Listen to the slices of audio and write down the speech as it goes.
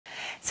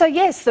So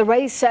yes, the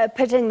race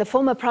pitting the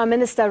former Prime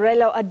Minister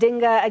Raila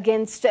Odinga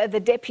against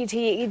the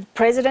Deputy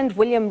President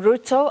William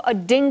Ruto.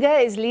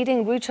 Odinga is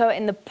leading Ruto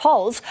in the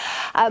polls.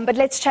 But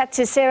let's chat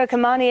to Sarah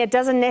Kimani. It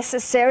doesn't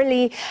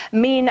necessarily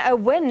mean a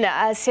win.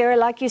 Sarah,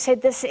 like you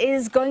said, this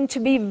is going to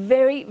be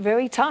very,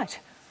 very tight.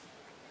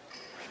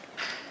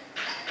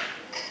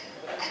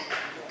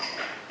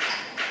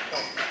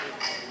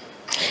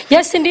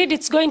 Yes, indeed,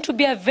 it's going to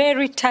be a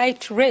very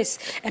tight race,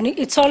 and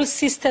it's all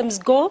systems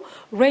go,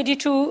 ready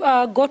to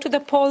go to the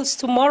polls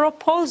tomorrow.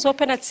 Polls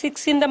open at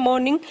 6 in the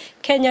morning,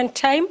 Kenyan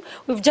time.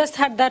 We've just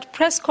had that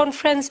press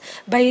conference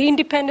by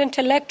Independent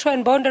Electoral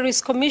and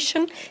Boundaries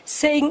Commission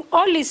saying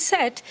all is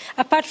set,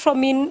 apart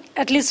from in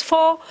at least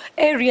 4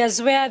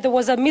 areas where there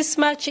was a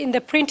mismatch in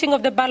the printing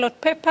of the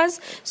ballot papers.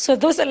 So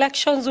those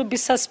elections will be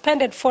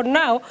suspended for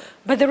now,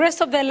 but the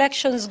rest of the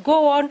elections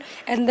go on,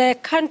 and the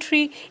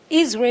country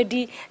is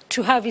ready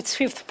to have its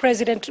 5th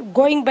president,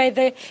 going by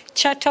the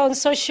chatter on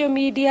social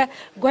media,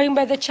 going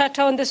by the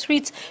chatter on the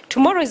streets.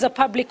 Tomorrow is a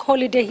public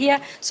holiday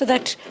here so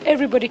that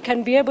everybody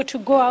can be able to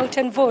go out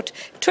and vote.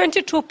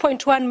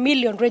 22.1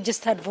 million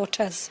registered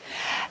voters.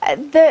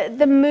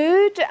 The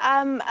mood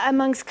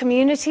amongst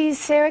communities,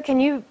 Sarah, can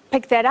you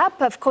pick that up?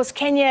 Of course,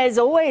 Kenya is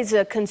always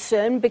a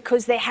concern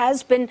because there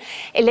has been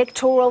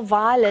electoral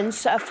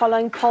violence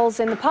following polls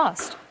in the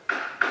past.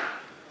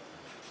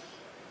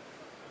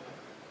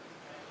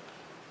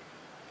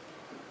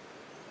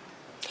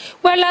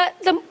 Well,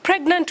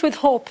 pregnant with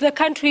hope. The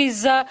country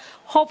is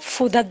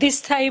hopeful that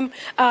this time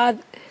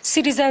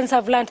citizens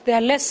have learned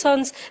their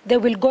lessons. They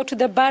will go to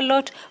the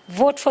ballot,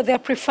 vote for their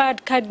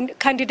preferred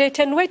candidate,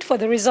 and wait for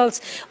the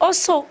results.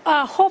 Also,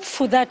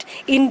 hopeful that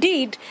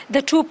indeed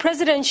the 2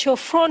 presidential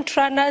front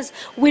runners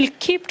will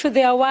keep to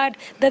their word,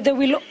 that they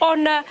will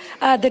honor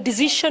the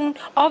decision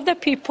of the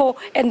people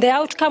and the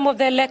outcome of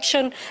the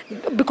election,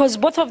 because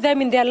both of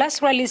them in their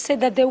last rally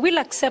said that they will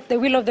accept the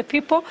will of the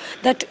people,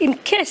 that in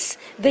case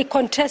they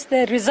contest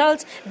the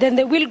results, then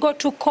they will go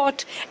to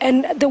court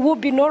and there will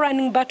be no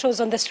running battles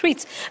on the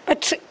streets.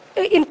 But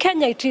in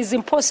Kenya, it is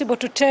impossible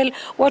to tell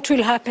what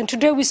will happen.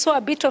 Today, we saw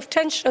a bit of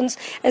tensions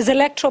as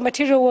electoral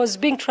material was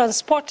being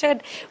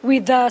transported,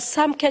 with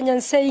some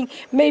Kenyans saying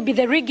maybe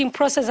the rigging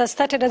process has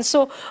started. And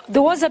so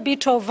there was a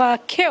bit of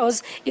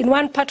chaos in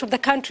one part of the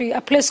country, a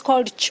place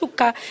called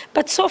Chuka,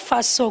 but so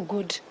far, so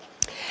good.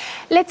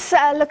 Let's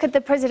look at the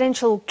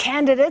presidential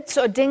candidates.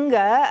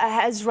 Odinga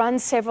has run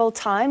several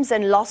times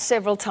and lost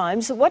several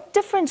times. What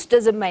difference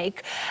does it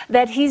make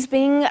that he's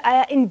being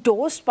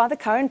endorsed by the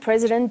current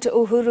president,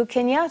 Uhuru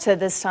Kenyatta,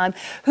 this time,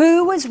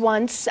 who was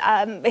once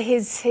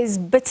his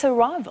bitter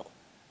rival?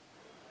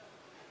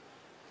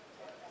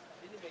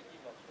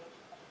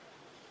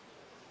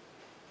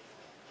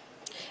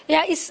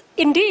 Yeah, it's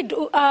indeed,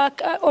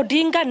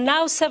 Odinga,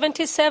 now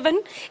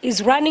 77,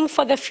 is running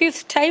for the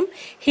 5th time.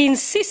 He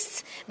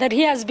insists that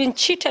he has been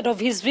cheated of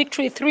his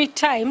victory 3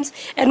 times.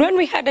 And when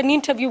we had an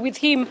interview with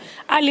him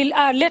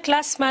late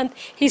last month,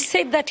 he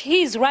said that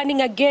he is running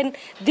again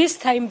this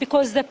time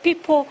because the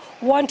people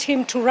want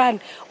him to run.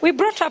 We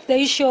brought up the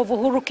issue of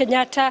Uhuru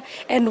Kenyatta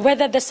and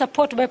whether the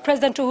support by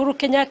President Uhuru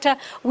Kenyatta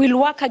will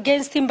work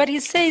against him. But he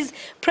says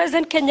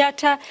President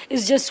Kenyatta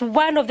is just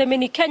one of the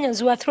many Kenyans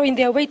who are throwing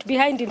their weight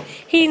behind him.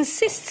 He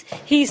insists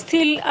he is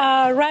still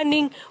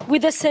running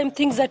with the same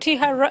things that he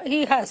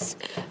has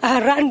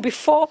run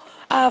before,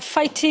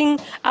 fighting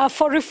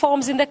for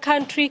reforms in the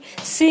country,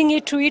 seeing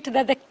it to it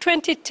that the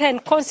 2010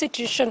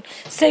 Constitution,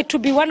 said to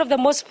be one of the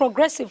most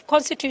progressive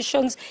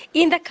constitutions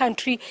in the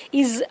country,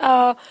 is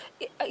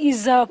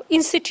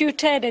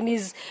instituted and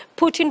is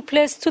put in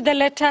place to the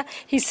letter.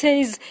 He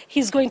says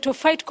he's going to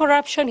fight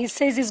corruption. He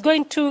says he's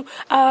going to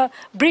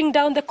bring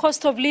down the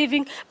cost of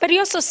living. But he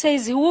also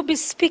says he will be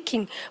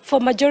speaking for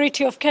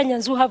majority of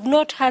Kenyans who have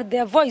not heard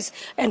their voice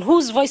and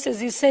whose voices,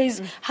 he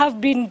says, have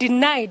been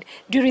denied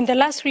during the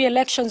last 3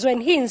 elections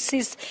when he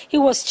insists he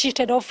was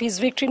cheated of his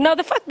victory. Now,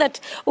 the fact that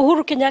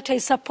Uhuru Kenyatta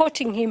is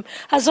supporting him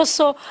has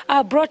also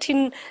brought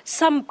in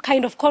some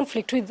kind of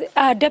conflict with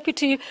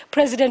Deputy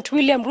President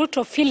William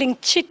Ruto feeling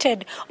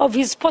cheated of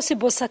his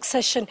possible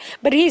succession.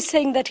 But he is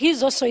saying that he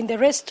is also in the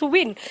race to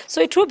win.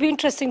 So it will be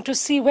interesting to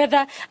see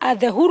whether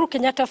the Uhuru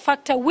Kenyatta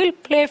factor will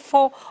play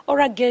for or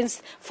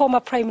against former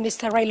Prime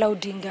Minister Raila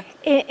Odinga.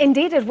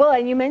 Indeed it will.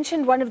 And you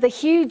mentioned one of the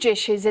huge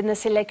issues in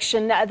this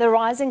election, the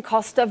rising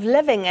cost of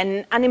living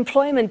and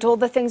unemployment, all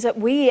the things that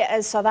we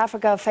as South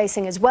Africa are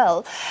facing as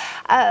well.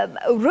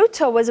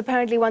 Ruto was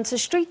apparently once a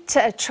street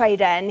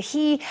trader, and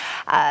he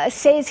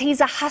says he's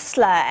a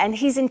hustler and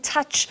he's in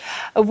touch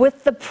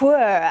with the poor.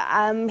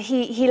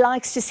 He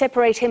likes to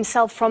separate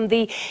himself from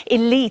the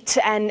elite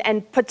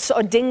and puts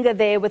Odinga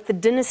there with the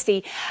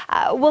dynasty.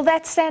 Will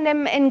that stand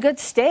him in good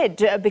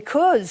stead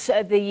because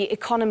the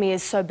economy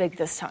is so big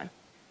this time?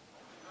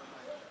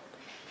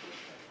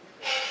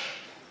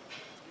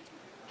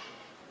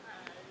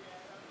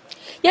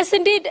 Yes,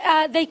 indeed.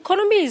 The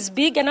economy is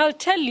big, and I'll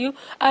tell you,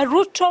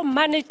 Ruto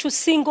managed to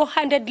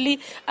single-handedly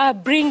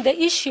bring the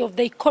issue of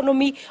the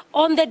economy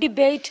on the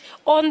debate,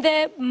 on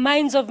the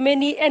minds of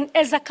many, and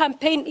as a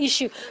campaign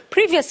issue.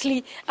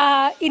 Previously,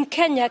 in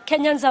Kenya,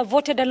 Kenyans have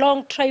voted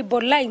along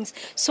tribal lines.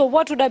 So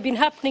what would have been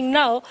happening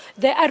now,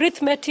 the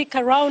arithmetic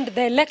around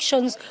the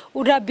elections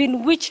would have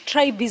been which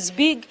tribe is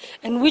big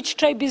and which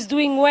tribe is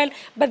doing well.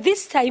 But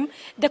this time,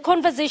 the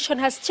conversation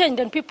has changed,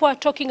 and people are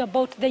talking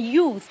about the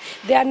youth,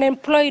 the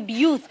unemployed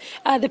youth,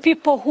 the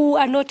people who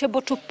are not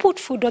able to put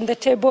food on the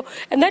table.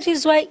 And that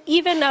is why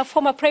even our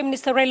former Prime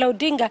Minister Raila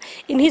Odinga,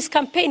 in his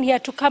campaign, he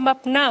had to come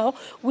up now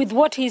with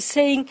what he's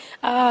saying,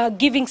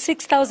 giving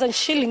 6,000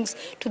 shillings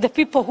to the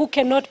people who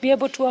cannot be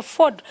able to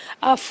afford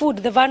food,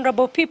 the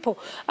vulnerable people.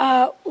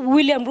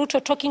 William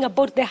Ruto talking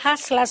about the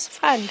Hustlers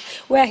Fund,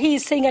 where he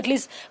is saying at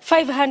least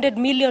 $500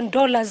 million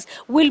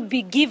will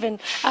be given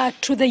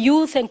to the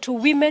youth and to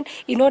women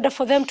in order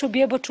for them to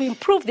be able to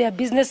improve their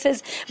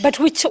businesses. But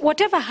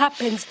whatever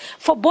happens,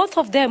 for both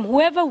of them,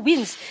 whoever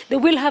wins, they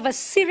will have a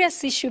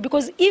serious issue,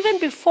 because even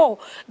before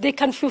they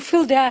can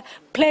fulfill their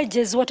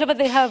pledges, whatever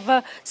they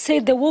have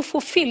said they will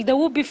fulfill, they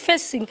will be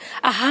facing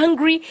a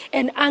hungry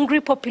and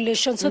angry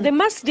population. So they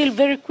must deal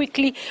very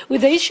quickly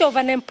with the issue of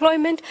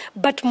unemployment,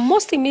 but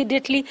most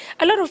immediately,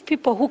 a lot of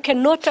people who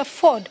cannot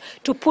afford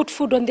to put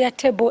food on their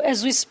table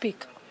as we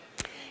speak.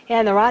 Yeah,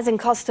 and the rising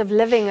cost of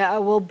living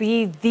will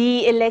be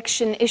the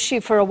election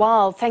issue for a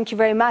while. Thank you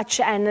very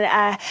much. And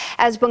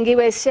as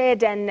Bongiwe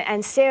said,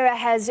 and Sarah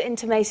has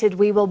intimated,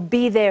 we will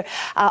be there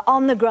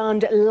on the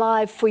ground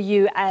live for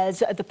you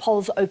as the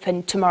polls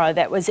open tomorrow.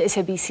 That was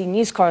SABC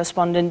News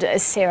correspondent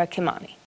Sarah Kimani.